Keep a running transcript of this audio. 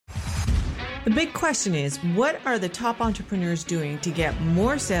The big question is, what are the top entrepreneurs doing to get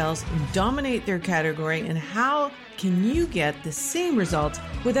more sales, dominate their category, and how can you get the same results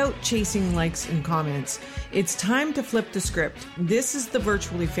without chasing likes and comments? It's time to flip the script. This is the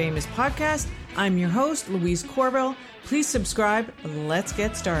Virtually Famous podcast. I'm your host, Louise Corbell. Please subscribe. Let's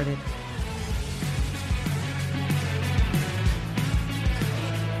get started.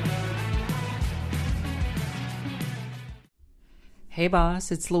 Hey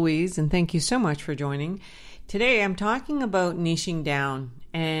boss, it's Louise, and thank you so much for joining. Today I'm talking about niching down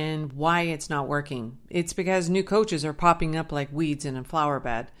and why it's not working. It's because new coaches are popping up like weeds in a flower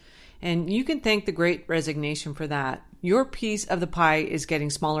bed. And you can thank the Great Resignation for that. Your piece of the pie is getting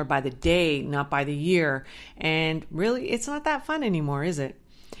smaller by the day, not by the year. And really, it's not that fun anymore, is it?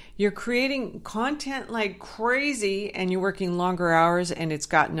 You're creating content like crazy and you're working longer hours and it's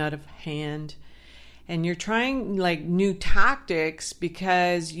gotten out of hand. And you're trying like new tactics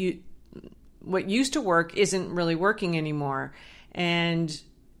because what used to work isn't really working anymore. And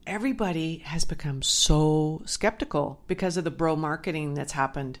everybody has become so skeptical because of the bro marketing that's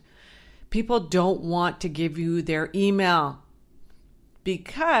happened. People don't want to give you their email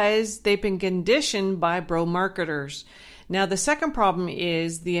because they've been conditioned by bro marketers. Now, the second problem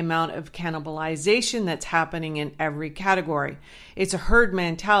is the amount of cannibalization that's happening in every category. It's a herd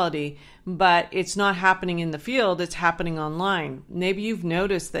mentality, but it's not happening in the field, it's happening online. Maybe you've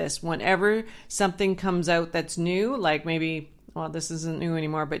noticed this. Whenever something comes out that's new, like maybe, well, this isn't new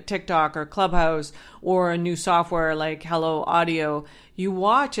anymore, but TikTok or Clubhouse or a new software like Hello Audio, you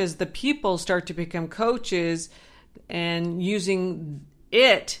watch as the people start to become coaches and using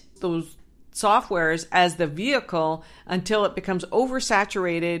those softwares as the vehicle until it becomes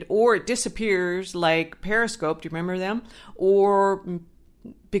oversaturated or it disappears like Periscope, do you remember them? Or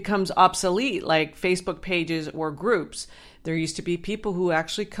becomes obsolete like Facebook pages or groups. There used to be people who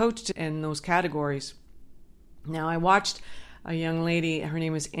actually coached in those categories. Now I watched a young lady, her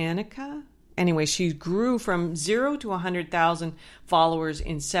name is Annika. Anyway, she grew from 0 to 100,000 followers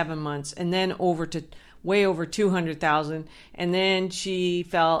in 7 months and then way over 200,000. And then she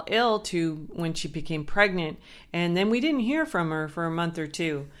fell ill when she became pregnant. And then we didn't hear from her for a month or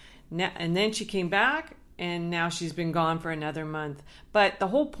two. And then she came back and now she's been gone for another month. But the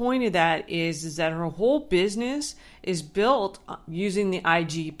whole point of that is that her whole business is built using the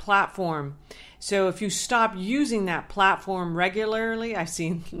IG platform. So if you stop using that platform regularly, I've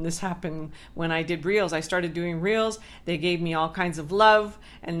seen this happen when I did Reels. I started doing Reels. They gave me all kinds of love.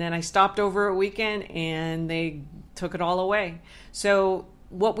 And then I stopped over a weekend and they took it all away. So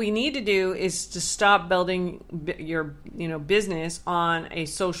what we need to do is to stop building your business on a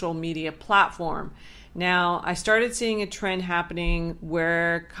social media platform. Now, I started seeing a trend happening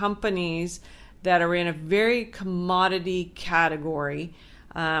where companies that are in a very commodity category,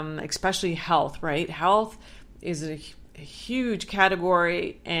 especially health, right? Health is a huge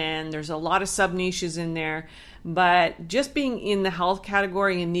category and there's a lot of sub niches in there, but just being in the health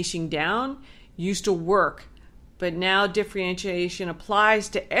category and niching down used to work. But now differentiation applies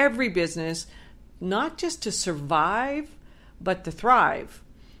to every business, not just to survive, but to thrive.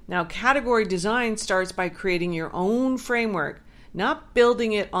 Now, category design starts by creating your own framework, not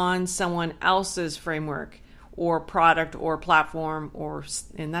building it on someone else's framework or product or platform,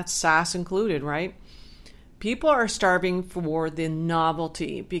 and that's SaaS included, right? People are starving for the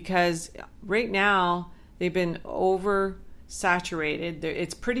novelty because right now they've been oversaturated.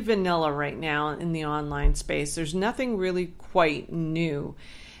 It's pretty vanilla right now in the online space. There's nothing really quite new.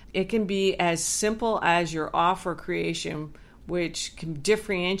 It can be as simple as your offer creation, which can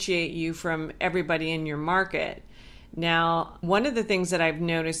differentiate you from everybody in your market. Now, one of the things that I've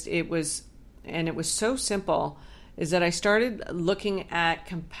noticed, it was so simple, is that I started looking at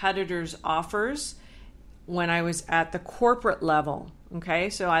competitors' offers when I was at the corporate level. Okay,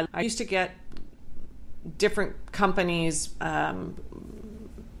 so I used to get different companies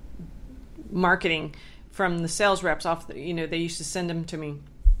marketing from the sales reps they used to send them to me.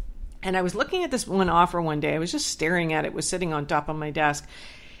 And I was looking at this one offer one day. I was just staring at it. It was sitting on top of my desk.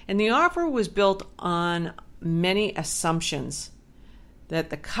 And the offer was built on many assumptions that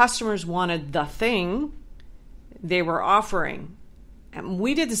the customers wanted the thing they were offering. And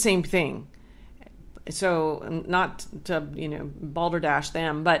we did the same thing. So not to, balderdash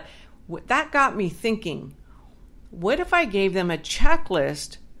them, but that got me thinking, what if I gave them a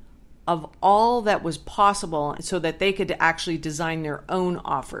checklist of all that was possible so that they could actually design their own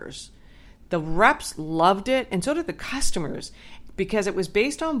offers? The reps loved it, and so did the customers, because it was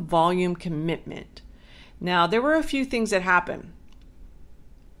based on volume commitment. Now, there were a few things that happened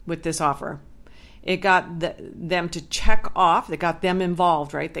with this offer. It got them to check off. They got them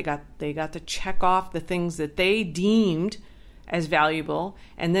involved, right? They got to check off the things that they deemed as valuable,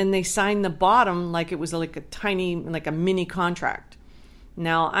 and then they signed the bottom like it was like a mini contract.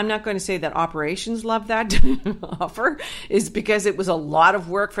 Now, I'm not going to say that operations loved that offer, is because it was a lot of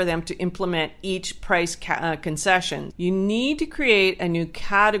work for them to implement each price concession. You need to create a new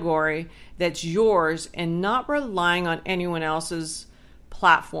category that's yours and not relying on anyone else's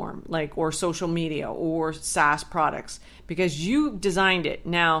platform, or social media or SaaS products, because you designed it.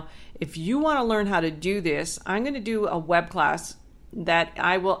 Now, if you want to learn how to do this, I'm going to do a web class that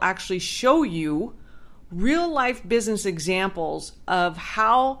I will actually show you real life business examples of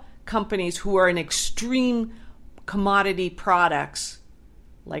how companies who are in extreme commodity products,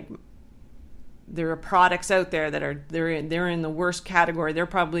 like there are products out there that are they're in the worst category. They're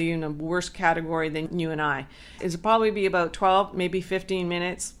probably in a worse category than you and I. It'll probably be about 12, maybe 15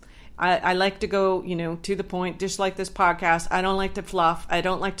 minutes. I like to go, to the point, just like this podcast. I don't like to fluff. I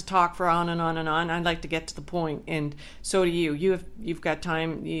don't like to talk for on and on and on. I like to get to the point, and so do you. You've got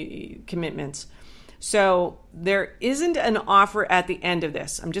time commitments. So there isn't an offer at the end of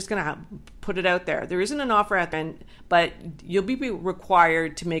this. I'm just going to put it out there. There isn't an offer at the end, but you'll be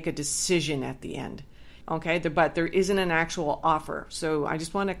required to make a decision at the end. Okay, but there isn't an actual offer. So I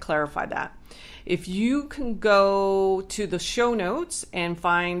just want to clarify that. If you can go to the show notes and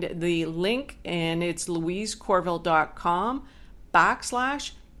find the link, and it's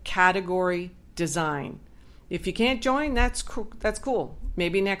louisecorville.com/category design. If you can't join, that's cool.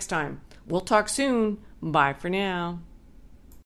 Maybe next time. We'll talk soon. Bye for now.